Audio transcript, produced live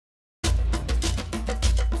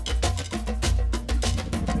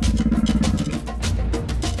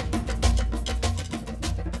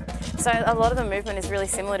So a lot of the movement is really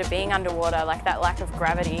similar to being underwater, like that lack of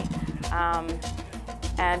gravity,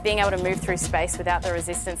 and being able to move through space without the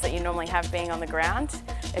resistance that you normally have being on the ground.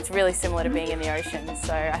 It's really similar to being in the ocean,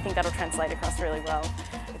 so I think that'll translate across really well.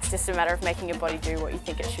 It's just a matter of making your body do what you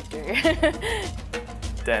think it should do.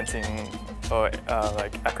 Dancing or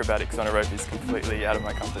like acrobatics on a rope is completely out of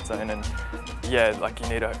my comfort zone, and yeah, like you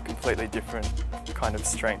need a completely different kind of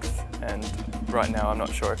strength, and right now I'm not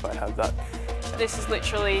sure if I have that. This is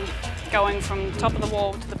literally going from top of the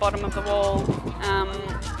wall to the bottom of the wall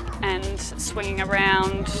and swinging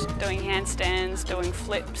around, doing handstands, doing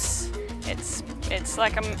flips. It's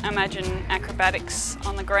like imagine acrobatics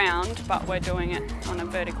on the ground, but we're doing it on a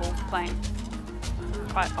vertical plane.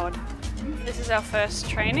 Quite odd. This is our first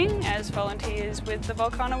training as volunteers with the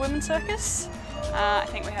Vulcana Women's Circus. I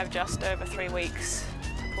think we have just over 3 weeks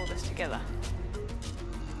to pull this together.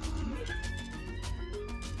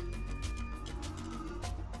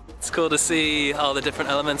 It's cool to see all the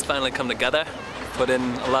different elements finally come together. Put in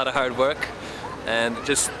a lot of hard work, and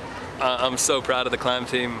just I'm so proud of the climb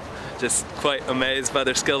team. Just quite amazed by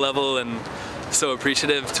their skill level and so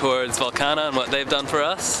appreciative towards Vulcana and what they've done for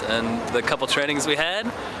us and the couple trainings we had.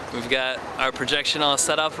 We've got our projection all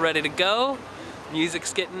set up, ready to go.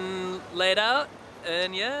 Music's getting laid out,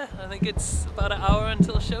 and yeah, I think it's about an hour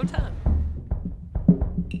until showtime.